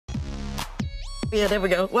Yeah, there we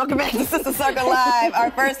go. Welcome back to Sister Circle Live.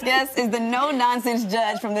 Our first guest is the no-nonsense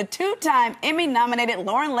judge from the two-time Emmy-nominated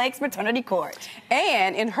Lauren Lake's Maternity Court.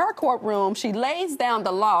 And in her courtroom, she lays down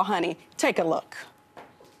the law, honey. Take a look.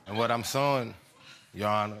 And what I'm showing, Your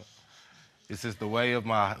Honor, is just the way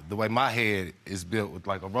my head is built with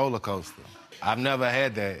like a roller coaster. I've never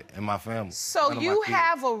had that in my family. So you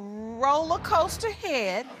have a roller coaster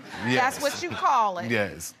head. Yes. That's what you call it.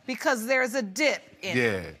 Yes. Because there's a dip in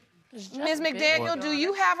it. Yeah. Ms. McDaniel, do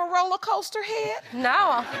you have a roller coaster head?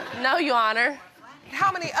 No, Your Honor.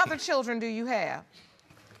 How many other children do you have?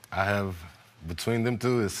 I have, between them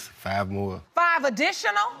two, is 5 more. 5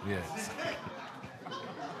 additional? Yes.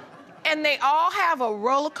 And they all have a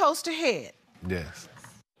roller coaster head? Yes.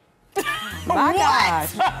 My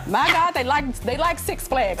God, they like Six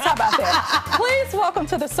Flags. How about that? Please welcome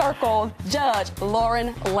to the circle, Judge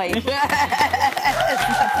Lauren Lake.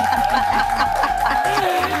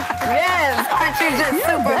 Yes, aren't you just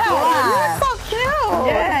super fly? You're so cute.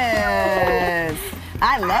 Yes.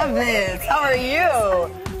 I love this. How are you?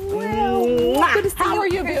 How are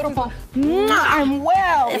you, beautiful? I'm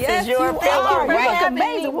well. This Yes, is your you pillow, are. right? You look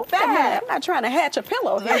amazing. Wait a minute, I'm not trying to hatch a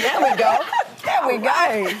pillow here. There we go. There we go.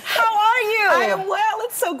 How are you? I am well.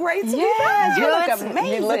 It's so great to be back. You look Good.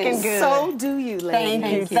 amazing. You're looking good. So do you, ladies. Thank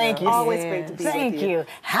you. Thank you. Always great to be Thank with you. you.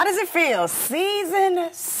 How does it feel? Season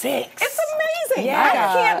 6. It's amazing. Yeah.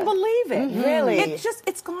 I can't believe it. Really?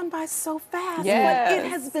 It's gone by so fast. Yes. But it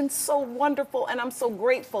has been so wonderful, and I'm so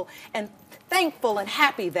grateful and thankful and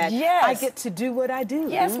happy that Yes. I get to do what I do.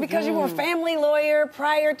 Yes, because you were a family lawyer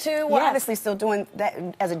prior to, well, Yes. obviously still doing that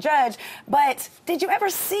as a judge, but did you ever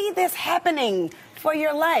see this happening for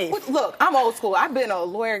your life? Look, I'm old school. I've been a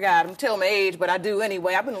lawyer guy. I'm telling my age, but I do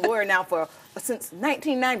anyway. I've been a lawyer now since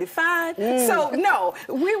 1995. So, no,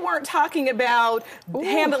 we weren't talking about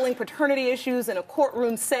handling paternity issues in a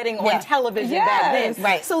courtroom setting on television back then.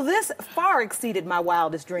 Right. So this far exceeded my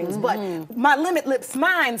wildest dreams, but my limitless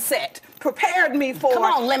mindset prepared me for Come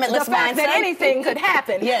on, limitless the fact that mindset. anything could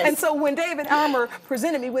happen. Yes. And so when David Armour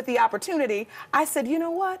presented me with the opportunity, I said, you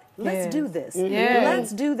know what? Let's do this.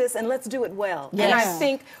 Let's do this, and let's do it well. And I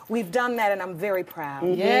think we've done that, and I'm very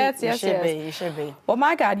proud. Yes, You yes, should yes. be. You should be. Well,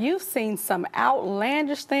 my God, you've seen some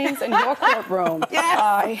outlandish things in your courtroom.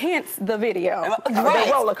 Hence the video. Right.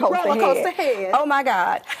 The roller coaster head. Oh, my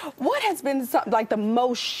God. What has been like the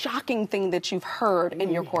most shocking thing that you've heard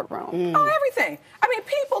in your courtroom? Oh, everything. I mean,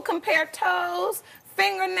 people compare toes,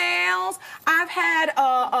 fingernails. I've had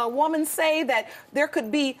a woman say that there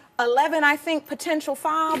could be 11, I think, potential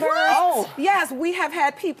fathers. Oh. Yes, we have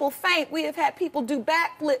had people faint. We have had people do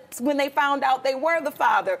backflips when they found out they were the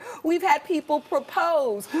father. We've had people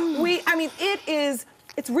propose.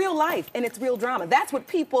 It's real life and it's real drama. That's what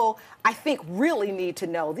people, I think, really need to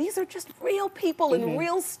know. These are just real people and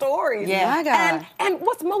real stories. Yeah. My God. And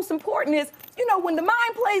what's most important is, you know, when the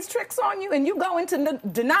mind plays tricks on you and you go into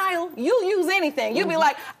denial, you'll use anything. You'll be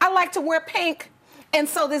like, I like to wear pink. And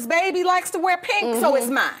so this baby likes to wear pink, so it's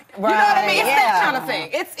mine. You know what I mean? It's that kind of thing.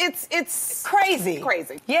 It's crazy.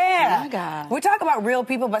 Crazy. Yeah. Oh, my God. We talk about real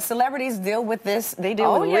people, but celebrities deal with this. They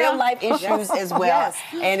deal with real life issues as well. Yes.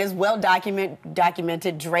 And it's well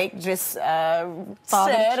documented. Drake just said,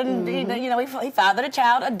 and he fathered a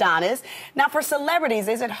child, Adonis. Now, for celebrities,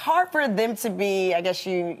 is it hard for them to be, I guess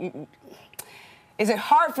is it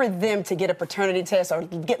hard for them to get a paternity test or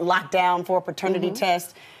get locked down for a paternity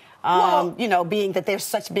test? Being that they're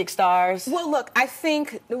such big stars? Well, look, I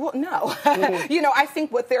think, no. I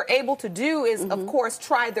think what they're able to do is, of course,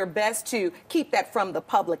 try their best to keep that from the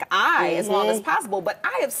public eye as long as possible. But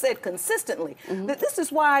I have said consistently that this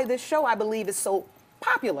is why this show, I believe, is so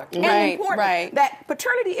popular and important. That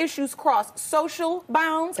paternity issues cross social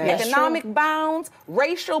bounds, economic bounds,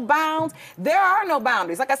 racial bounds. There are no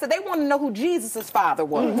boundaries. Like I said, they want to know who Jesus' father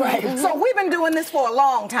was. So we've been doing this for a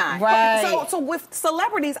long time. So with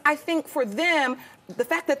celebrities, I think for them, the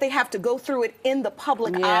fact that they have to go through it in the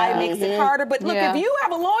public eye makes it harder. But look, if you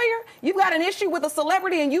have a lawyer, you've got an issue with a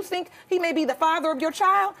celebrity and you think he may be the father of your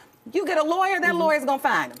child, you get a lawyer, that lawyer's going to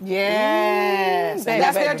find him. Yes.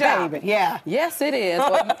 That's their job. Yeah. Yes, it is.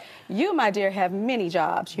 Well, you, my dear, have many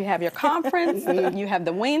jobs. You have your conference. You have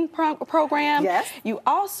the WIN program. Yes. You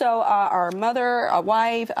also are a mother, a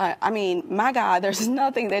wife. I mean, my God, there's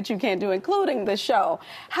nothing that you can't do, including the show.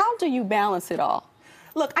 How do you balance it all?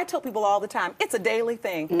 Look, I tell people all the time, it's a daily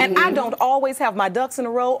thing. And I don't always have my ducks in a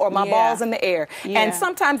row or my balls in the air. And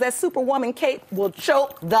sometimes that superwoman cape will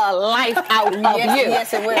choke the life out of you.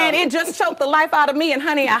 Yes, it will. And it just choked the life out of me. And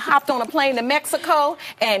honey, I hopped on a plane to Mexico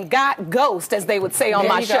and got ghost, as they would say on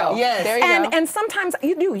my show. Yes. There you go. And sometimes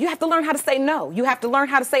you do. You have to learn how to say no. You have to learn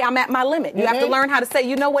how to say I'm at my limit. You have to learn how to say,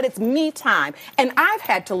 you know what, it's me time. And I've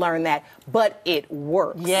had to learn that, but it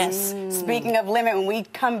works. Yes. Speaking of limit, when we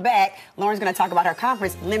come back, Lauren's going to talk about her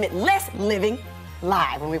conference, Limitless Living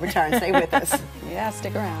Live, when we return. Stay with us. Yeah,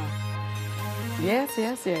 stick around. Yes,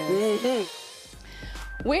 yes, yes.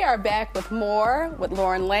 We are back with more with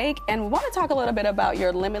Lauren Lake, and we want to talk a little bit about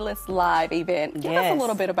your Limitless Live event. Give us a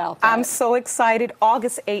little bit about that. I'm so excited.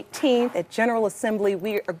 August 18th at General Assembly,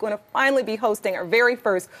 we are going to finally be hosting our very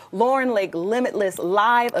first Lauren Lake Limitless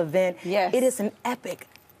Live event. Yes. It is an epic,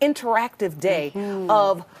 interactive day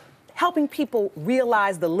of helping people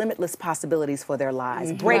realize the limitless possibilities for their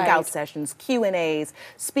lives. Breakout sessions, Q&As,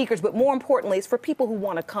 speakers, but more importantly, it's for people who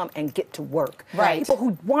want to come and get to work. People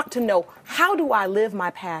who want to know, how do I live my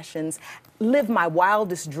passions, live my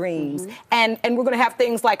wildest dreams? And we're going to have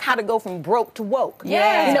things like how to go from broke to woke.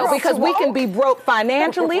 Yes, You know, because we can be broke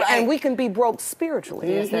financially and we can be broke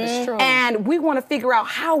spiritually. Yes, that is true. And we want to figure out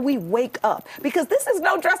how we wake up, because this is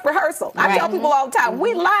no dress rehearsal. I tell people all the time,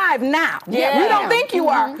 we live now. We don't think you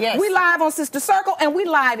are. We live on Sister Circle, and we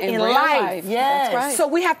live in real life. That's right. So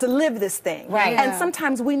we have to live this thing. And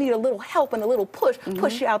sometimes we need a little help and a little push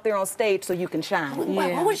you out there on stage so you can shine.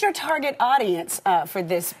 What was your target audience for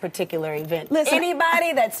this particular event? Listen,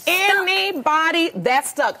 anybody that's stuck. Anybody that's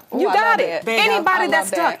stuck. You I got love it. it. Anybody I that's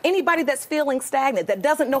love stuck. that. Anybody that's feeling stagnant, that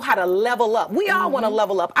doesn't know how to level up. We all want to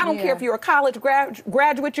level up. I don't care if you're a college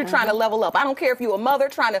graduate, you're trying to level up. I don't care if you're a mother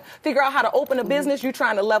trying to figure out how to open a business, you're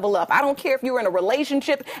trying to level up. I don't care if you're in a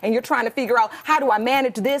relationship and you're trying to figure out, how do I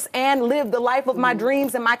manage this and live the life of my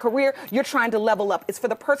dreams and my career? You're trying to level up. It's for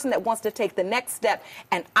the person that wants to take the next step,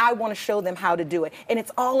 and I want to show them how to do it. And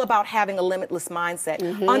it's all about having a limitless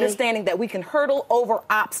mindset, understanding that we can hurdle over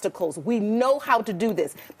obstacles. We know how to do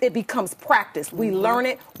this. It becomes practice. We learn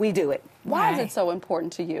it, we do it. Why is it so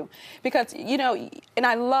important to you? Because, you know, and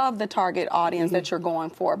I love the target audience that you're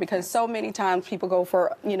going for, because so many times people go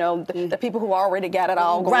for, you know, the people who already got it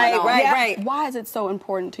all going on. Right. Why is it so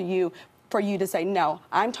important to you for you to say, no,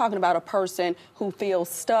 I'm talking about a person who feels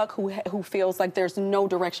stuck, who feels like there's no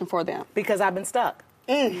direction for them? Because I've been stuck.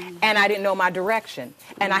 And I didn't know my direction.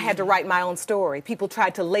 And I had to write my own story. People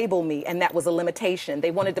tried to label me, and that was a limitation.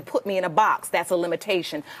 They wanted to put me in a box. That's a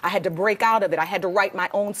limitation. I had to break out of it. I had to write my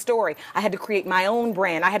own story. I had to create my own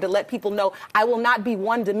brand. I had to let people know I will not be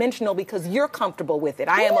one-dimensional because you're comfortable with it.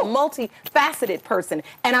 I am a multifaceted person,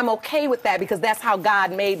 and I'm okay with that because that's how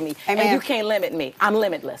God made me. Amen. And you can't limit me. I'm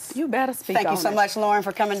limitless. You better speak Thank on you so it. much, Lauren,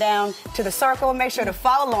 for coming down to the Circle. Make sure to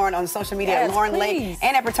follow Lauren on social media at Lauren Lake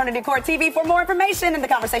and at Fraternity Court TV for more information. And the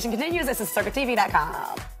conversation continues. This is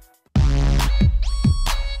CircuitTV.com.